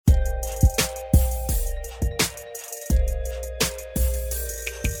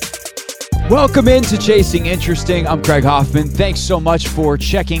Welcome into Chasing Interesting. I'm Craig Hoffman. Thanks so much for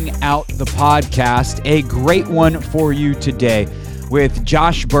checking out the podcast. A great one for you today with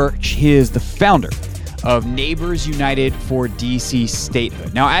Josh Birch. He is the founder of Neighbors United for DC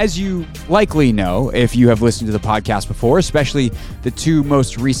Statehood. Now, as you likely know, if you have listened to the podcast before, especially the two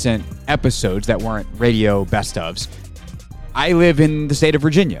most recent episodes that weren't radio best ofs, I live in the state of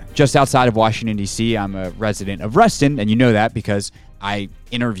Virginia, just outside of Washington, D.C. I'm a resident of Reston, and you know that because I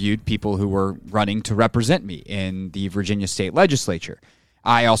interviewed people who were running to represent me in the Virginia state legislature.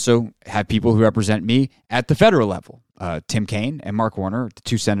 I also have people who represent me at the federal level. Tim Kaine and Mark Warner, the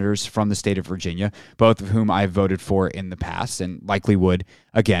two senators from the state of Virginia, both of whom I've voted for in the past and likely would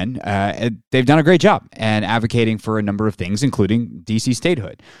again. They've done a great job and advocating for a number of things, including DC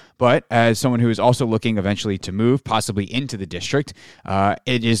statehood. But as someone who is also looking eventually to move, possibly into the district,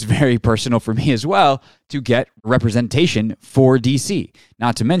 it is very personal for me as well to get representation for DC.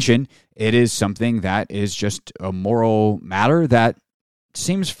 Not to mention, it is something that is just a moral matter that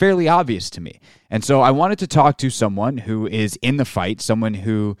seems fairly obvious to me. And so I wanted to talk to someone who is in the fight, someone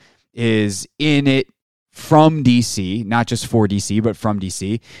who is in it from DC, not just for DC, but from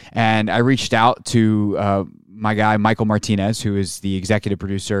DC. And I reached out to my guy, Michael Martinez, who is the executive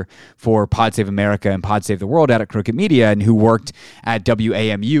producer for Pod Save America and Pod Save the World out at Crooked Media, and who worked at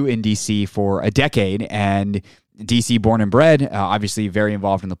WAMU in DC for a decade, and DC born and bred, obviously very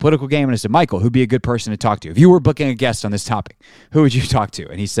involved in the political game. And I said, Michael, who'd be a good person to talk to? If you were booking a guest on this topic, who would you talk to?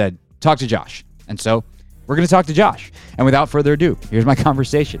 And he said, talk to Josh. And so we're going to talk to Josh. And without further ado, here's my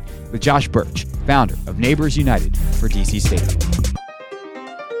conversation with Josh Birch, founder of Neighbors United for DC State.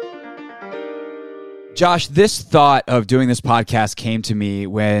 Josh, this thought of doing this podcast came to me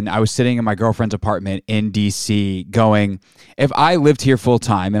when I was sitting in my girlfriend's apartment in D.C. going, if I lived here full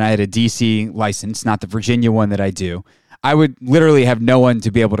time and I had a D.C. license, not the Virginia one that I do, I would literally have no one to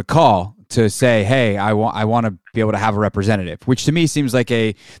be able to call to say, hey, I want to be able to have a representative, which to me seems like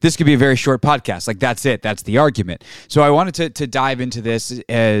this could be a very short podcast. Like, that's it. That's the argument. So I wanted to dive into this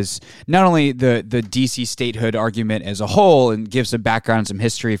as not only the DC statehood argument as a whole and give some background, some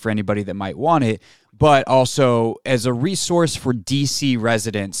history for anybody that might want it, but also as a resource for DC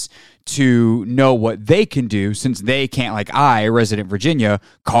residents to know what they can do, since they can't, like I, resident Virginia,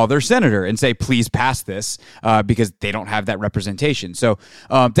 call their senator and say, please pass this, because they don't have that representation. So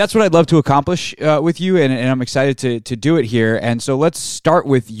that's what I'd love to accomplish with you, and I'm excited to do it here. And so let's start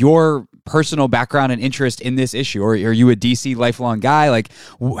with your personal background and interest in this issue. Or are you a DC lifelong guy? Like,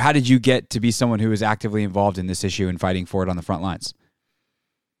 how did you get to be someone who is actively involved in this issue and fighting for it on the front lines?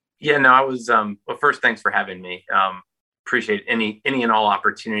 Yeah, no, I was, well, first, thanks for having me. Appreciate any and all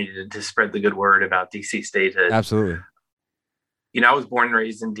opportunity to spread the good word about DC statehood. Absolutely. You know, I was born and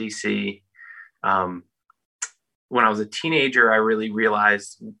raised in DC. When I was a teenager, I really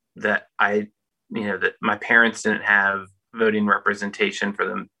realized that that my parents didn't have voting representation for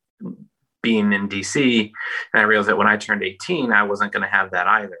them being in DC. And I realized that when I turned 18, I wasn't going to have that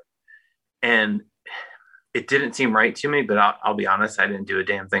either. And it didn't seem right to me, but I'll be honest, I didn't do a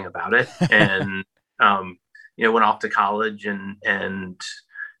damn thing about it. And, went off to college and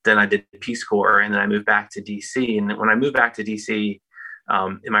then I did Peace Corps, and then I moved back to DC. And when I moved back to DC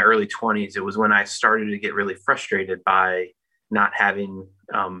in my early 20s, it was when I started to get really frustrated by not having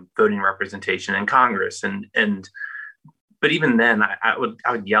voting representation in Congress. But even then I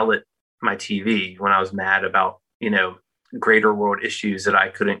would yell at my TV when I was mad about, greater world issues that I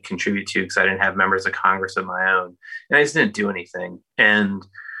couldn't contribute to because I didn't have members of Congress of my own. And I just didn't do anything. And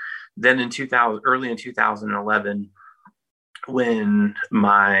then early in 2011, when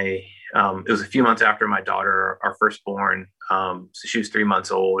it was a few months after my daughter, our firstborn, so she was 3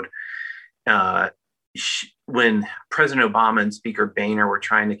 months old, when President Obama and Speaker Boehner were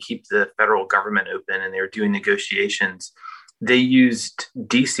trying to keep the federal government open and they were doing negotiations, they used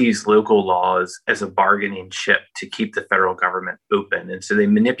DC's local laws as a bargaining chip to keep the federal government open. And so they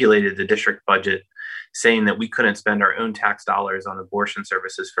manipulated the district budget, saying that we couldn't spend our own tax dollars on abortion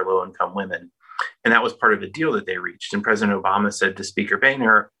services for low-income women. And that was part of the deal that they reached. And President Obama said to Speaker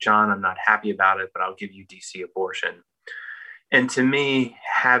Boehner, John, I'm not happy about it, but I'll give you DC abortion. And to me,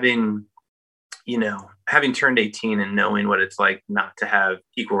 having turned 18 and knowing what it's like not to have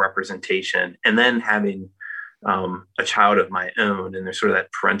equal representation, and then having a child of my own, and there's sort of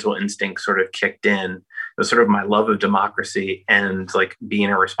that parental instinct sort of kicked in. It was sort of my love of democracy and like being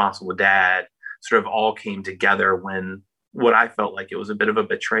a responsible dad sort of all came together when what I felt like it was a bit of a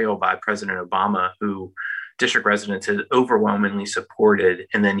betrayal by President Obama, who district residents had overwhelmingly supported.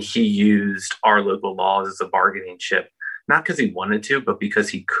 And then he used our local laws as a bargaining chip, not because he wanted to, but because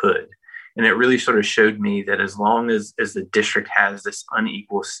he could. And it really sort of showed me that as long as the district has this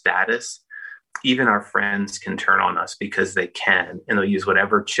unequal status, even our friends can turn on us because they can, and they'll use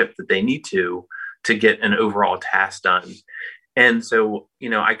whatever chip that they need to get an overall task done. And so,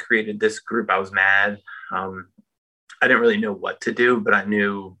 I created this group. I was mad. I didn't really know what to do, but I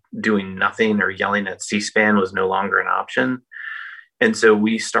knew doing nothing or yelling at C-SPAN was no longer an option. And so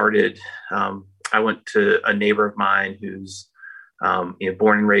we started, I went to a neighbor of mine who's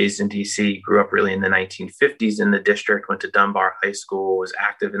born and raised in DC, grew up really in the 1950s in the district, went to Dunbar High School, was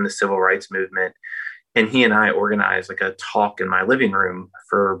active in the civil rights movement. And he and I organized like a talk in my living room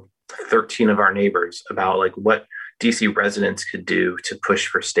for 13 of our neighbors about like what DC residents could do to push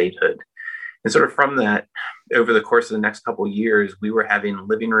for statehood. And sort of from that, over the course of the next couple of years, we were having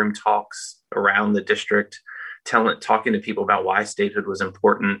living room talks around the district, talking to people about why statehood was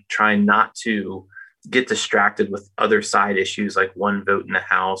important, trying not to get distracted with other side issues like one vote in the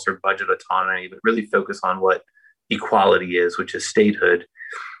House or budget autonomy, but really focus on what equality is, which is statehood.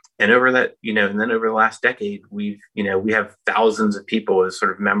 And over that, and then over the last decade, we have thousands of people as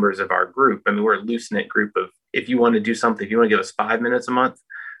sort of members of our group. I mean, we're a loose-knit group of, if you want to do something, if you want to give us 5 minutes a month,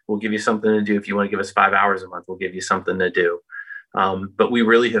 we'll give you something to do. If you want to give us 5 hours a month, we'll give you something to do. But we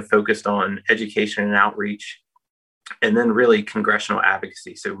really have focused on education and outreach, and then really congressional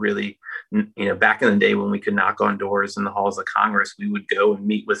advocacy. So really, back in the day when we could knock on doors in the halls of Congress, we would go and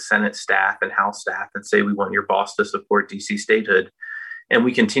meet with Senate staff and House staff and say, we want your boss to support DC statehood. And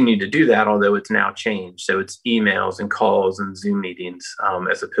we continue to do that, although it's now changed. So it's emails and calls and Zoom meetings,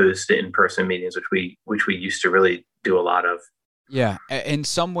 as opposed to in-person meetings, which we used to really do a lot of. Yeah. In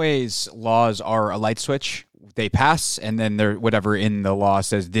some ways, laws are a light switch. They pass, and then whatever in the law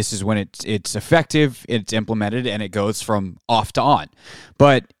says this is when it's effective, it's implemented, and it goes from off to on.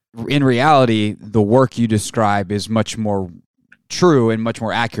 But in reality, the work you describe is much more true and much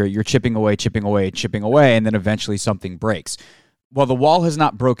more accurate. You're chipping away, and then eventually something breaks. Well, the wall has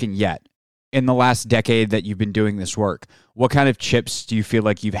not broken yet. In the last decade that you've been doing this work, what kind of chips do you feel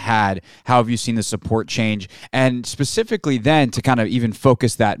like you've had? How have you seen the support change? And specifically then, to kind of even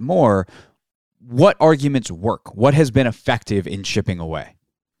focus that more, what arguments work? What has been effective in chipping away?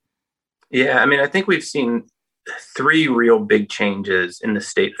 Yeah, I mean, I think we've seen 3 real big changes in the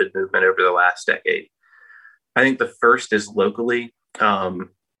statehood movement over the last decade. I think the first is locally.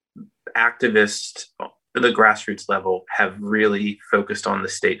 Activists at the grassroots level have really focused on the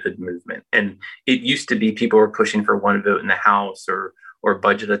statehood movement. And it used to be people were pushing for one vote in the House or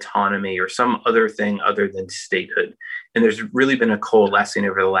budget autonomy or some other thing other than statehood. And there's really been a coalescing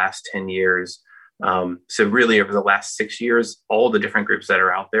over the last 10 years. So really over the last 6 years, all the different groups that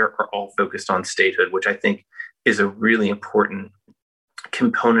are out there are all focused on statehood, which I think is a really important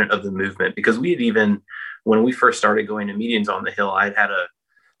component of the movement. Because when we first started going to meetings on the Hill, I'd had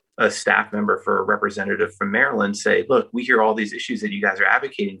a staff member for a representative from Maryland say, look, we hear all these issues that you guys are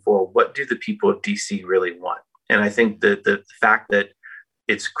advocating for. What do the people of DC really want? And I think that the fact that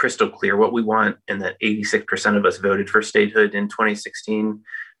it's crystal clear what we want and that 86% of us voted for statehood in 2016,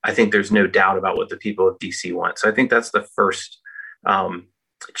 I think there's no doubt about what the people of DC want. So I think that's the first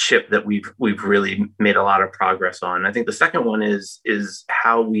chip that we've really made a lot of progress on. I think the second one is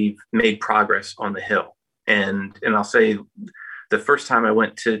how we've made progress on the Hill. And I'll say the first time I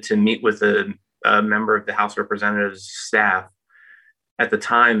went to meet with a member of the House of Representatives staff, at the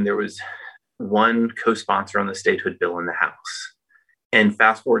time there was one co-sponsor on the statehood bill in the House. And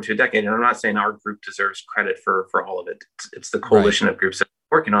fast forward to a decade, and I'm not saying our group deserves credit for all of it. It's the coalition of groups that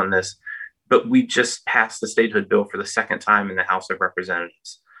are working on this. But we just passed the statehood bill for the second time in the House of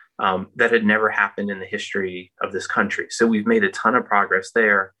Representatives. That had never happened in the history of this country. So we've made a ton of progress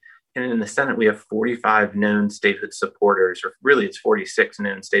there. And in the Senate, we have 45 known statehood supporters, or really it's 46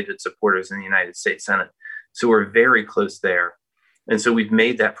 known statehood supporters in the United States Senate. So we're very close there. And so we've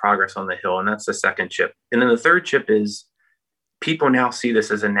made that progress on the Hill, and that's the second chip. And then the third chip is people now see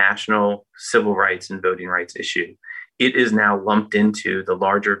this as a national civil rights and voting rights issue. It is now lumped into the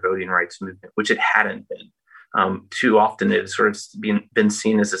larger voting rights movement, which it hadn't been. Too often it's sort of been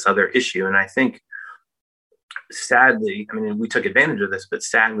seen as this other issue. And I think, sadly, I mean, we took advantage of this, but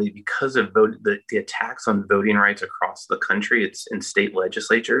sadly, because of the attacks on voting rights across the country, it's in state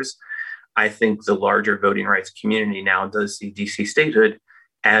legislatures. I think the larger voting rights community now does see DC statehood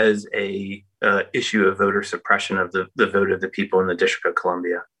as a issue of voter suppression of the vote of the people in the District of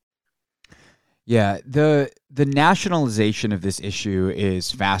Columbia. Yeah, the nationalization of this issue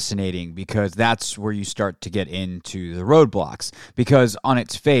is fascinating because that's where you start to get into the roadblocks. Because on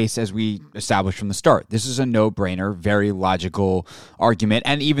its face, as we established from the start, this is a no-brainer, very logical argument.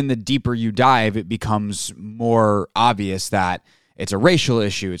 And even the deeper you dive, it becomes more obvious that it's a racial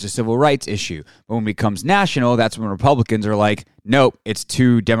issue, it's a civil rights issue. But when it becomes national, that's when Republicans are like, nope, it's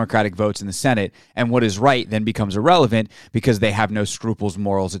 2 Democratic votes in the Senate, and what is right then becomes irrelevant because they have no scruples,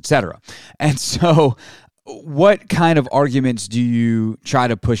 morals, etc. And so what kind of arguments do you try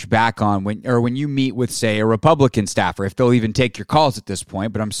to push back on when you meet with, say, a Republican staffer, if they'll even take your calls at this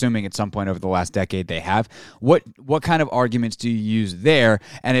point, but I'm assuming at some point over the last decade they have. What kind of arguments do you use there?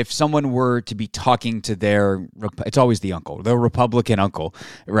 And if someone were to be talking to it's always the Republican uncle,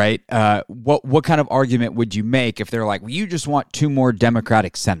 right? What kind of argument would you make if they're like, well, you just want 2 more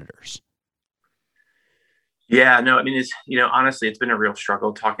Democratic senators? Yeah, no, I mean, honestly, it's been a real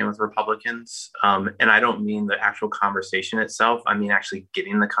struggle talking with Republicans. And I don't mean the actual conversation itself. I mean, actually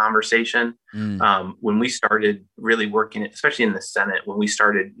getting the conversation. When we started really working, especially in the Senate, when we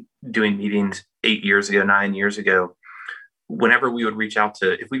started doing meetings 8 years ago, 9 years ago, whenever we would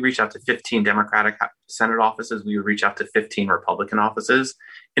if we reached out to 15 Democratic Senate offices, we would reach out to 15 Republican offices.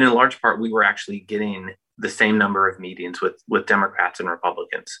 And in large part, we were actually getting the same number of meetings with Democrats and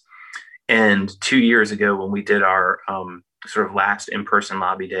Republicans. And 2 years ago, when we did our sort of last in-person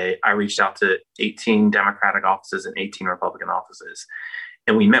lobby day, I reached out to 18 Democratic offices and 18 Republican offices.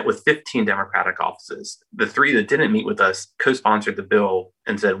 And we met with 15 Democratic offices. The 3 that didn't meet with us co-sponsored the bill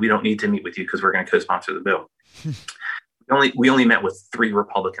and said, we don't need to meet with you because we're going to co-sponsor the bill. We only met with 3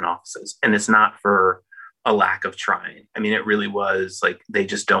 Republican offices. And it's not for a lack of trying. I mean, it really was like they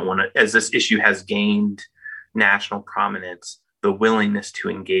just don't want to, as this issue has gained national prominence, the willingness to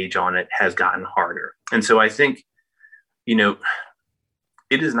engage on it has gotten harder. And so I think, it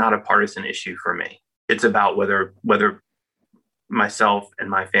is not a partisan issue for me. It's about whether myself and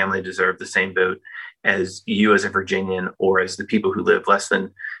my family deserve the same vote as you as a Virginian or as the people who live less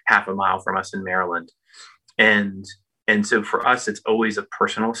than half a mile from us in Maryland. And so for us, it's always a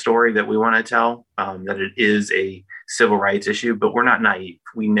personal story that we want to tell, that it is a civil rights issue, but we're not naive.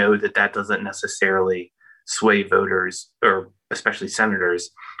 We know that doesn't necessarily sway voters, or especially senators,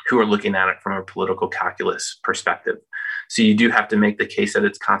 who are looking at it from a political calculus perspective. So you do have to make the case that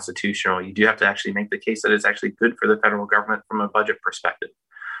it's constitutional. You do have to actually make the case that it's actually good for the federal government from a budget perspective.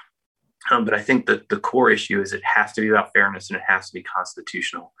 But I think that the core issue is it has to be about fairness and it has to be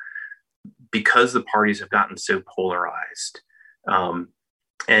constitutional, because the parties have gotten so polarized.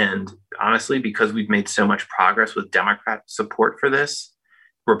 And honestly, because we've made so much progress with Democrat support for this,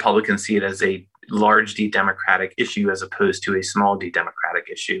 Republicans see it as a large D Democratic issue as opposed to a small D Democratic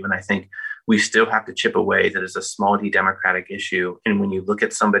issue. And I think we still have to chip away that it's a small D Democratic issue. And when you look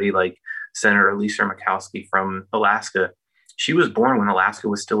at somebody like Senator Lisa Murkowski from Alaska, she was born when Alaska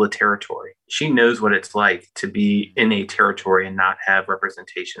was still a territory. She knows what it's like to be in a territory and not have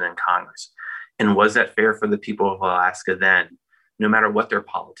representation in Congress. And was that fair for the people of Alaska then, no matter what their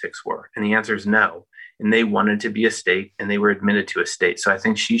politics were? And the answer is no. And they wanted to be a state and they were admitted to a state. So I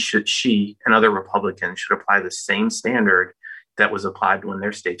think she and other Republicans should apply the same standard that was applied when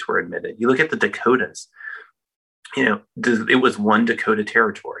their states were admitted. You look at the Dakotas, it was one Dakota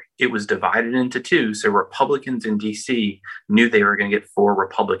territory. It was divided into 2. So Republicans in DC knew they were going to get 4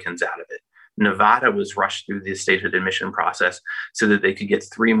 Republicans out of it. Nevada was rushed through the statehood admission process so that they could get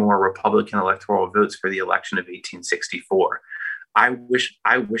 3 more Republican electoral votes for the election of 1864. I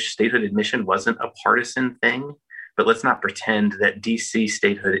wish statehood admission wasn't a partisan thing, but let's not pretend that DC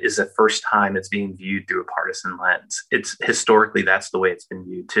statehood is the first time it's being viewed through a partisan lens. It's historically, that's the way it's been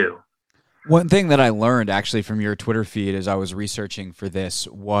viewed too. One thing that I learned actually from your Twitter feed as I was researching for this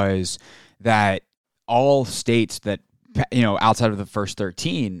was that all states that, outside of the first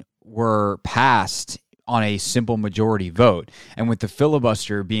 13 were passed on a simple majority vote. And with the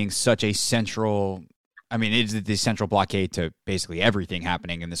filibuster being such a central, it's the central blockade to basically everything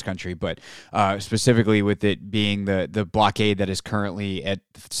happening in this country, but specifically with it being the blockade that is currently at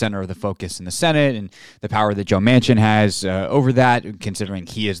the center of the focus in the Senate and the power that Joe Manchin has over that, considering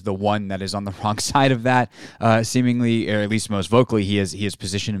he is the one that is on the wrong side of that, seemingly, or at least most vocally, he has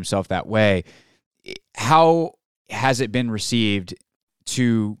positioned himself that way. How has it been received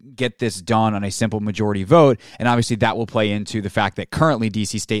to get this done on a simple majority vote? And obviously that will play into the fact that currently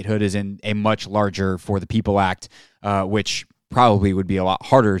DC statehood is in a much larger For the People Act, which probably would be a lot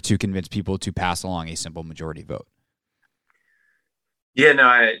harder to convince people to pass along a simple majority vote. Yeah,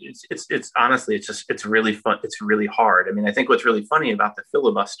 no, it's honestly, it's really fun. It's really hard. I think what's really funny about the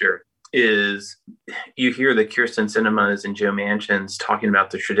filibuster is you hear the Kyrsten Sinemas and Joe Manchins talking about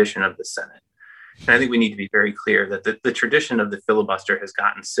the tradition of the Senate. And I think we need to be very clear that the tradition of the filibuster has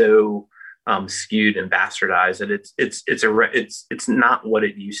gotten so skewed and bastardized that it's not what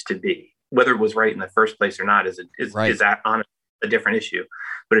it used to be. Whether it was right in the first place or not is that on a different issue.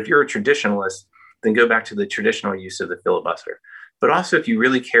 But if you're a traditionalist, then go back to the traditional use of the filibuster. But also, if you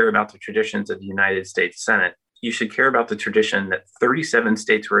really care about the traditions of the United States Senate, you should care about the tradition that 37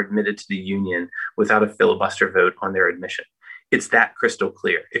 states were admitted to the Union without a filibuster vote on their admission. It's that crystal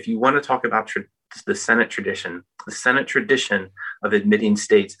clear. If you want to talk about the Senate tradition of admitting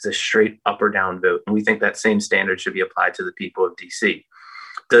states is a straight up or down vote. And we think that same standard should be applied to the people of DC.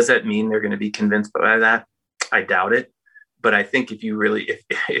 Does that mean they're going to be convinced by that? I doubt it. But I think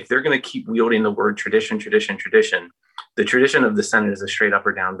if they're going to keep wielding the word tradition, the tradition of the Senate is a straight up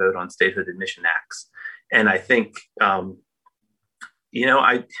or down vote on statehood admission acts. And I think, I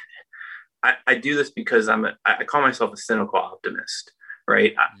do this because I call myself a cynical optimist,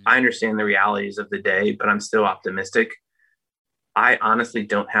 right? I understand the realities of the day, but I'm still optimistic. I honestly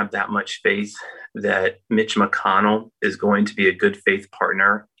don't have that much faith that Mitch McConnell is going to be a good faith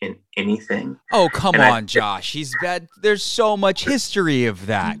partner in anything. Oh, come on, Josh. He's bad. There's so much history of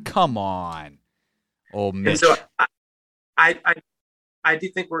that. Come on. Oh, Mitch. And so I do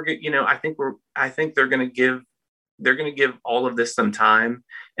think I think they're going to give all of this some time.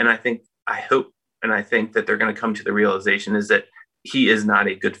 And I hope that they're going to come to the realization is that he is not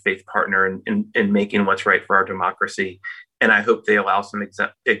a good faith partner in making what's right for our democracy. And I hope they allow some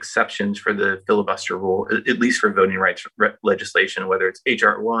exceptions for the filibuster rule, at least for voting rights legislation, whether it's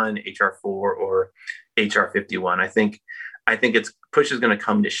HR 1, HR 4, or HR 51. I think push is going to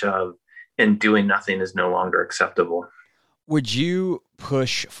come to shove, and doing nothing is no longer acceptable. Would you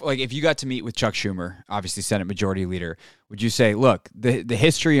push, like, if you got to meet with Chuck Schumer, obviously Senate Majority Leader, would you say, look, the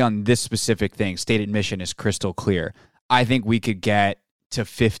history on this specific thing, state admission, is crystal clear. I think we could get to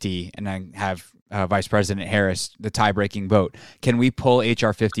 50 and then have Vice President Harris the tie-breaking vote. Can we pull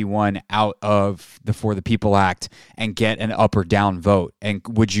HR 51 out of the For the People Act and get an up or down vote? And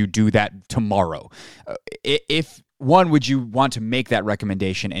would you do that tomorrow? If one, would you want to make that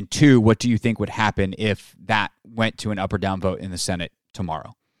recommendation? And two, what do you think would happen if that went to an up or down vote in the Senate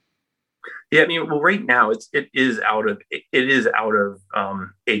tomorrow? Yeah, I mean, well, right now it is out of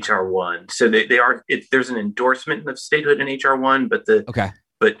HR 1. So there's an endorsement of statehood in HR 1, but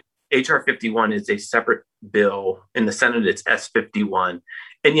HR 51 is a separate bill. In the Senate, it's S51.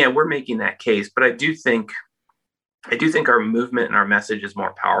 And yeah, we're making that case, but I do think our movement and our message is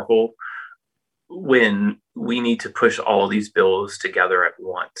more powerful when we need to push all of these bills together at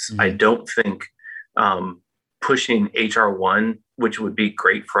once. Mm-hmm. I don't think pushing HR 1, which would be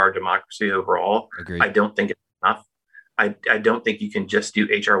great for our democracy overall, Agreed. I don't think it's enough. I don't think you can just do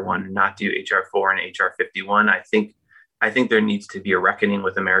HR 1 and not do HR 4 and HR 51. I think there needs to be a reckoning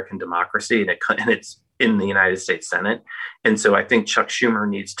with American democracy, and it's in the United States Senate. And so I think Chuck Schumer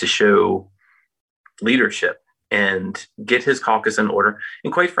needs to show leadership and get his caucus in order.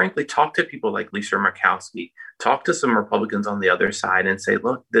 And quite frankly, talk to people like Lisa Murkowski, talk to some Republicans on the other side and say,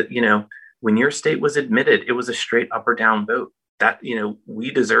 look, when your state was admitted, it was a straight up or down vote. That, we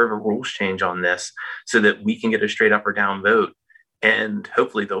deserve a rules change on this so that we can get a straight up or down vote. And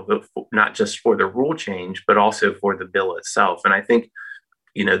hopefully they'll vote not just for the rule change, but also for the bill itself. And I think,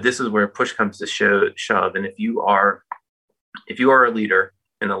 this is where push comes to shove. And if you are a leader,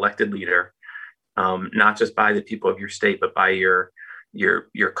 an elected leader, not just by the people of your state, but by your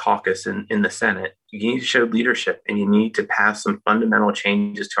caucus in the Senate, you need to show leadership, and you need to pass some fundamental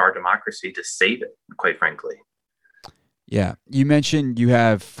changes to our democracy to save it, quite frankly. Yeah. You mentioned you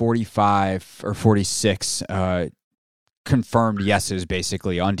have 45 or 46 confirmed yeses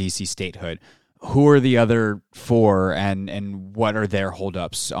basically on DC statehood. Who are the other four, and what are their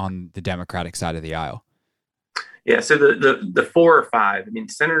holdups on the Democratic side of the aisle? Yeah, so the 4 or 5, I mean,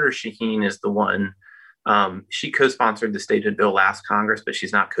 Senator Shaheen is the one. She co-sponsored the statehood bill last Congress, but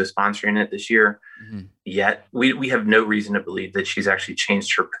she's not co-sponsoring it this year yet. We have no reason to believe that she's actually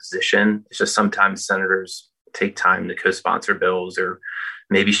changed her position. It's just sometimes senators take time to co-sponsor bills, or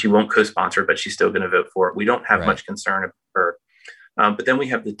maybe she won't co-sponsor, but she's still going to vote for it. We don't have much concern about her. But then we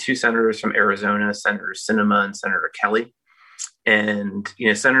have the 2 senators from Arizona, Senator Sinema and Senator Kelly. And,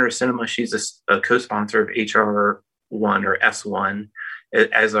 Senator Sinema, she's a co-sponsor of HR 1 or S1,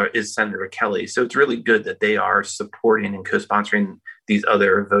 as is Senator Kelly. So it's really good that they are supporting and co-sponsoring these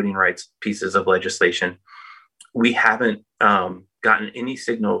other voting rights pieces of legislation. We haven't gotten any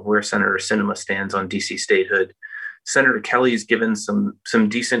signal of where Senator Sinema stands on DC statehood. Senator Kelly's given some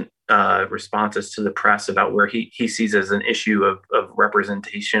decent responses to the press about where he sees as an issue of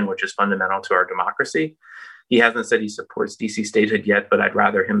representation, which is fundamental to our democracy. He hasn't said he supports DC statehood yet, but I'd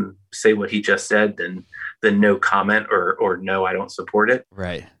rather him say what he just said than no comment or no, I don't support it.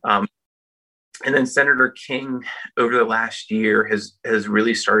 Right. And then Senator King over the last year has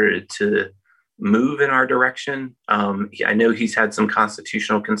really started to move in our direction. I know he's had some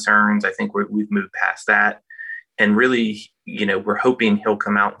constitutional concerns. I think we've moved past that. And really, we're hoping he'll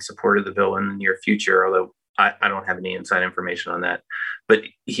come out in support of the bill in the near future, although I don't have any inside information on that. But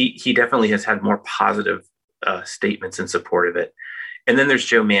he definitely has had more positive statements in support of it. And then there's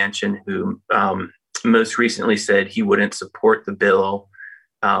Joe Manchin, who most recently said he wouldn't support the bill.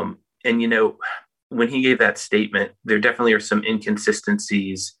 And, when he gave that statement, there definitely are some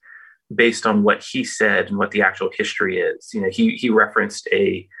inconsistencies based on what he said and what the actual history is. He referenced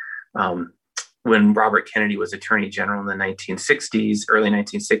when Robert Kennedy was Attorney General in the 1960s, early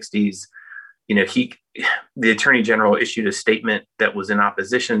 1960s, the Attorney General issued a statement that was in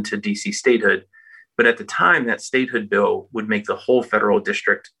opposition to DC statehood. But at the time, that statehood bill would make the whole federal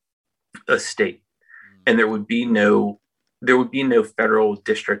district a state, and there would be no federal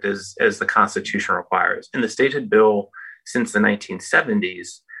district as the Constitution requires. And the statehood bill, since the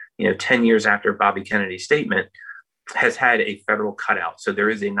 1970s, 10 years after Bobby Kennedy's statement, has had a federal cutout. So there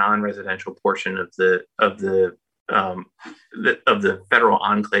is a non-residential portion of the federal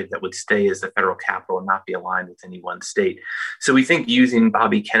enclave that would stay as the federal capital and not be aligned with any one state. So we think using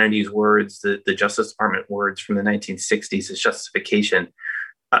Bobby Kennedy's words, the Justice Department words from the 1960s as justification,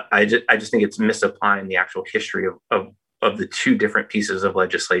 I just think it's misapplying the actual history of the two different pieces of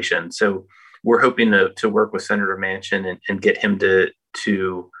legislation. So we're hoping to work with Senator Manchin and get him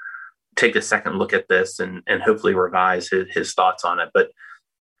to take a second look at this and hopefully revise his thoughts on it. But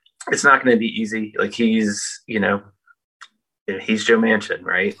it's not going to be easy. Like he's Joe Manchin,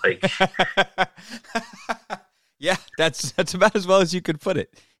 right? Like, yeah, that's about as well as you could put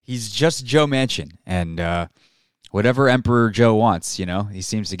it. He's just Joe Manchin, and whatever Emperor Joe wants, he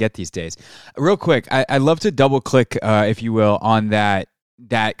seems to get these days. Real quick, I'd love to double click, if you will, on that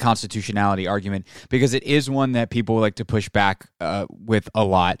constitutionality argument, because it is one that people like to push back with a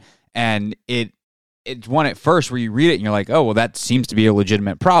lot. And it's one at first where you read it and you're like, oh, well, that seems to be a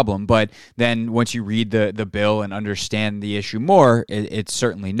legitimate problem. But then once you read the bill and understand the issue more, it's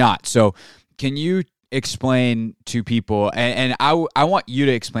certainly not. So can you explain to people, and I want you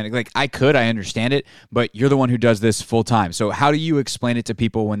to explain it. Like I understand it, but you're the one who does this full time. So how do you explain it to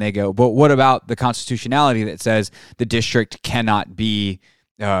people when they go, but what about the constitutionality that says the district cannot be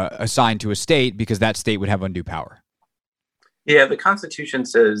assigned to a state because that state would have undue power? Yeah, the Constitution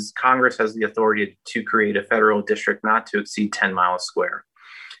says Congress has the authority to create a federal district not to exceed 10 miles square.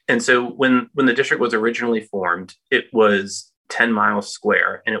 And so when the district was originally formed, it was 10 miles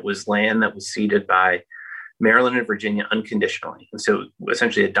square, and it was land that was ceded by Maryland and Virginia unconditionally. And so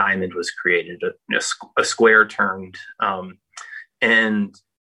essentially a diamond was created, a square turned. And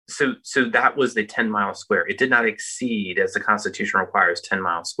so that was the 10 mile square. It did not exceed, as the Constitution requires, 10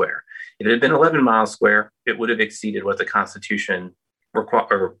 miles square. If it had been 11 miles square, it would have exceeded what the Constitution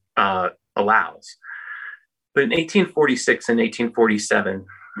allows. But in 1846 and 1847,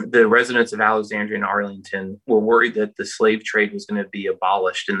 the residents of Alexandria and Arlington were worried that the slave trade was going to be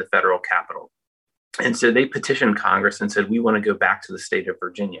abolished in the federal capital. And so they petitioned Congress and said, we want to go back to the state of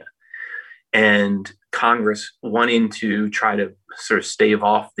Virginia. And Congress, wanting to try to sort of stave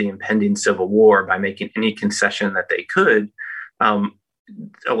off the impending Civil War by making any concession that they could,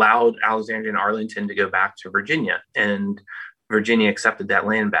 allowed Alexandria and Arlington to go back to Virginia. And Virginia accepted that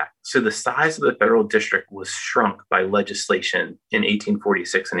land back. So the size of the federal district was shrunk by legislation in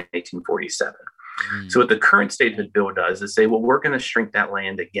 1846 and 1847. So what the current statehood bill does is say, well, we're going to shrink that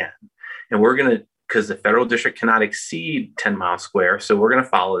land again. And we're going to, because the federal district cannot exceed 10 miles square, so we're going to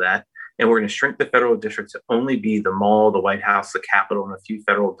follow that. And we're going to shrink the federal district to only be the mall, the White House, the Capitol, and a few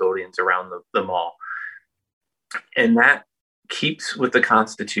federal buildings around the mall. And that keeps with the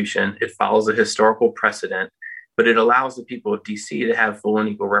Constitution. It follows a historical precedent, but it allows the people of DC to have full and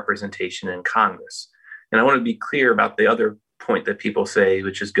equal representation in Congress. And I want to be clear about the other point that people say,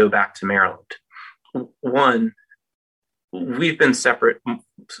 which is go back to Maryland. One, we've been separate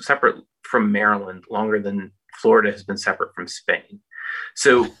from Maryland longer than Florida has been separate from Spain.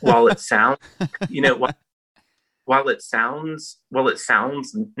 So while it sounds, while it sounds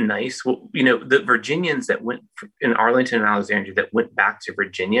nice, the Virginians that went in Arlington and Alexandria that went back to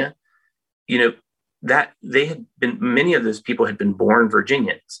Virginia, that they had been, many of those people had been born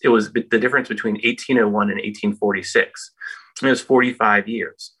Virginians. It was the difference between 1801 and 1846. And it was 45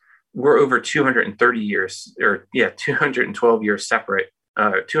 years. We're over 230 years, 212 years separate,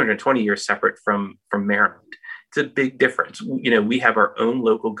 220 years separate from Maryland. It's a big difference. We have our own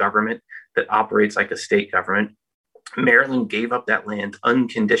local government that operates like a state government. Maryland gave up that land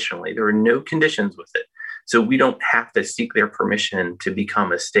unconditionally. There were no conditions with it. So we don't have to seek their permission to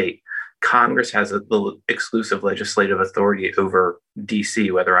become a state. Congress has the exclusive legislative authority over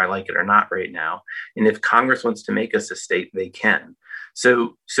DC, whether I like it or not right now. And if Congress wants to make us a state, they can.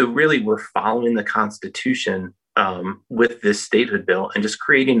 So really, we're following the Constitution with this statehood bill and just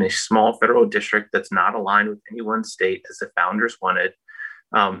creating a small federal district that's not aligned with any one state as the founders wanted.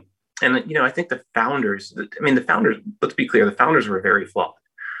 And, I think the founders, let's be clear, the founders were very flawed.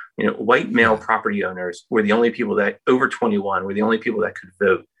 White male property owners were the only people that over 21 were the only people that could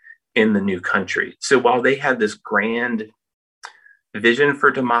vote in the new country. So while they had this grand vision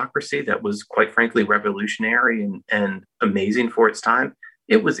for democracy that was quite frankly revolutionary and amazing for its time,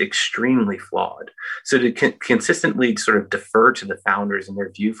 it was extremely flawed. So to consistently sort of defer to the founders and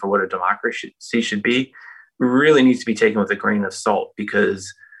their view for what a democracy should be really needs to be taken with a grain of salt,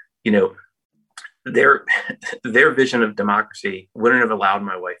 because their vision of democracy wouldn't have allowed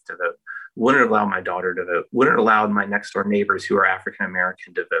my wife to vote, wouldn't allow my daughter to vote, wouldn't allow my next door neighbors who are African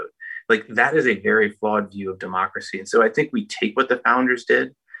American to vote. Like, that is a very flawed view of democracy. And so I think we take what the founders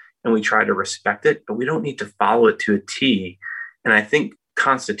did and we try to respect it, but we don't need to follow it to a T. And I think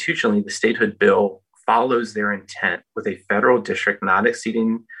constitutionally, the statehood bill follows their intent with a federal district not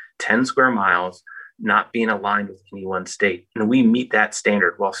exceeding 10 square miles, not being aligned with any one state. And we meet that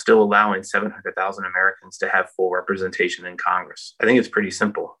standard while still allowing 700,000 Americans to have full representation in Congress. I think it's pretty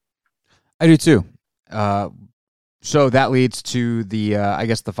simple. I do too. So that leads to the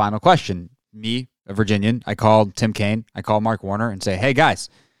final question. Me, a Virginian, I called Tim Kaine, I call Mark Warner and say, hey guys,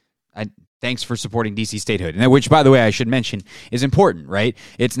 thanks for supporting DC statehood. And which, by the way, I should mention is important, right?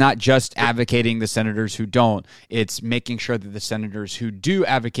 It's not just advocating the senators who don't. It's making sure that the senators who do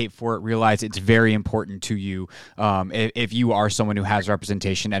advocate for it realize it's very important to you if you are someone who has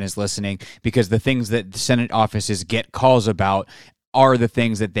representation and is listening, because the things that the Senate offices get calls about are the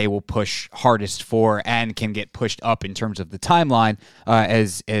things that they will push hardest for and can get pushed up in terms of the timeline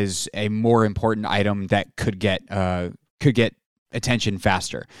as a more important item that could get attention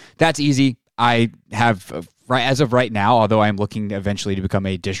faster. That's easy. I have, as of right now, although I'm looking eventually to become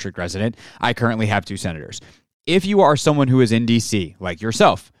a district resident, I currently have 2 senators. If you are someone who is in DC, like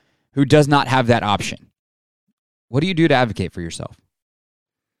yourself, who does not have that option, what do you do to advocate for yourself?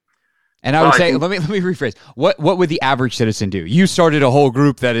 And I would say, let me rephrase. What would the average citizen do? You started a whole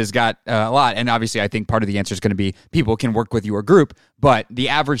group that has got a lot, and obviously I think part of the answer is going to be people can work with your group, but the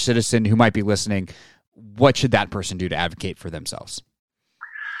average citizen who might be listening, what should that person do to advocate for themselves?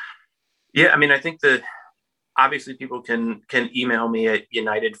 Yeah, I think that obviously people can email me at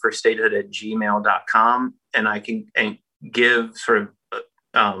unitedforstatehood@gmail.com, and I can give sort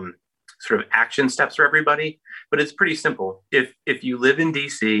of action steps for everybody. But it's pretty simple. If you live in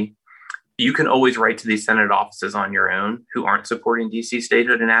DC, you can always write to these Senate offices on your own who aren't supporting DC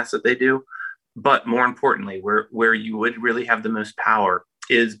statehood and ask that they do. But more importantly, where you would really have the most power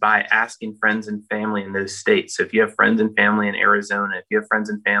is by asking friends and family in those states. So if you have friends and family in Arizona, if you have friends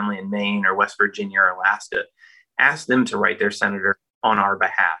and family in Maine or West Virginia or Alaska, ask them to write their senator on our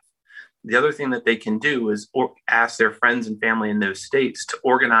behalf. The other thing that they can do is ask their friends and family in those states to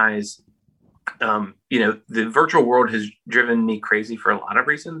organize. The virtual world has driven me crazy for a lot of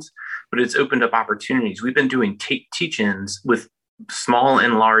reasons, but it's opened up opportunities. We've been doing teach-ins with small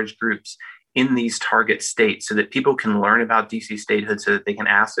and large groups in these target states so that people can learn about DC statehood, so that they can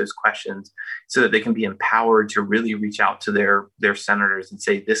ask those questions, so that they can be empowered to really reach out to their senators and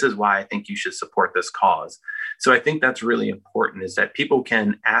say, this is why I think you should support this cause. So I think that's really important, is that people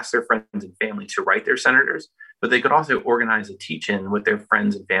can ask their friends and family to write their senators, but they could also organize a teach-in with their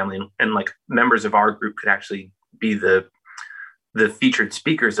friends and family, and like members of our group could actually be the featured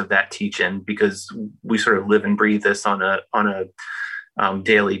speakers of that teach-in, because we sort of live and breathe this on a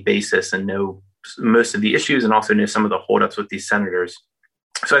daily basis and know most of the issues and also know some of the holdups with these senators.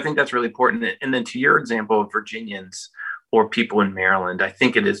 So I think that's really important. And then to your example of Virginians or people in Maryland, I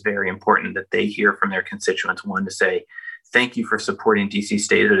think it is very important that they hear from their constituents, one, to say, thank you for supporting DC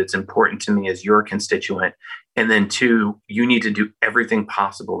statehood. It's important to me as your constituent. And then 2, you need to do everything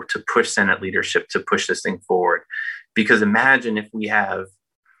possible to push Senate leadership to push this thing forward. Because imagine if we have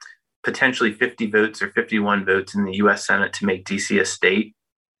potentially 50 votes or 51 votes in the U.S. Senate to make DC a state,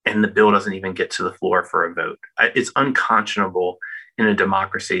 and the bill doesn't even get to the floor for a vote. It's unconscionable in a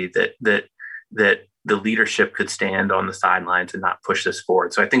democracy that the leadership could stand on the sidelines and not push this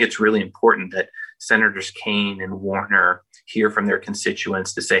forward. So I think it's really important that Senators Kaine and Warner hear from their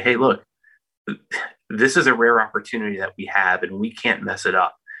constituents to say, hey, look, this is a rare opportunity that we have, and we can't mess it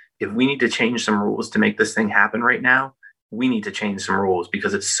up. If we need to change some rules to make this thing happen right now, we need to change some rules,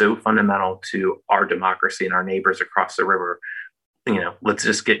 because it's so fundamental to our democracy and our neighbors across the river. Let's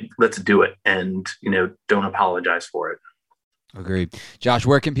do it, and, don't apologize for it. Agreed. Josh,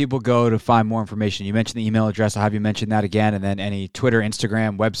 where can people go to find more information? You mentioned the email address. I'll have you mention that again, and then any Twitter,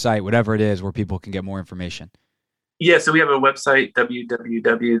 Instagram, website, whatever it is, where people can get more information. Yeah, so we have a website,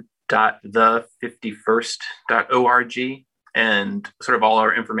 www.unitedforstatehood.org. the51st.org, and sort of all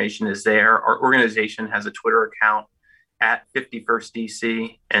our information is there. Our organization has a Twitter account at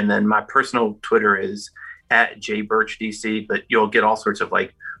 51stDC, and then my personal Twitter is at jbirchdc, but you'll get all sorts of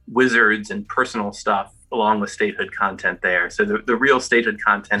like wizards and personal stuff along with statehood content there. So the real statehood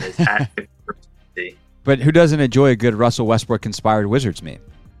content is at 51stDC. But who doesn't enjoy a good Russell Westbrook inspired Wizards meme?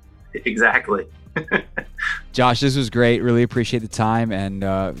 Exactly. Josh, this was great. Really appreciate the time, and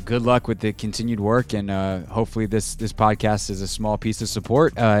good luck with the continued work. And hopefully this podcast is a small piece of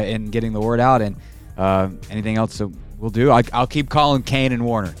support in getting the word out. And anything else that we'll do, I'll keep calling Kane and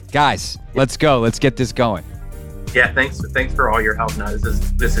Warner. Guys, let's go. Let's get this going. Yeah, thanks for all your help. No,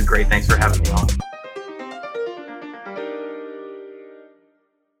 this is great. Thanks for having me on.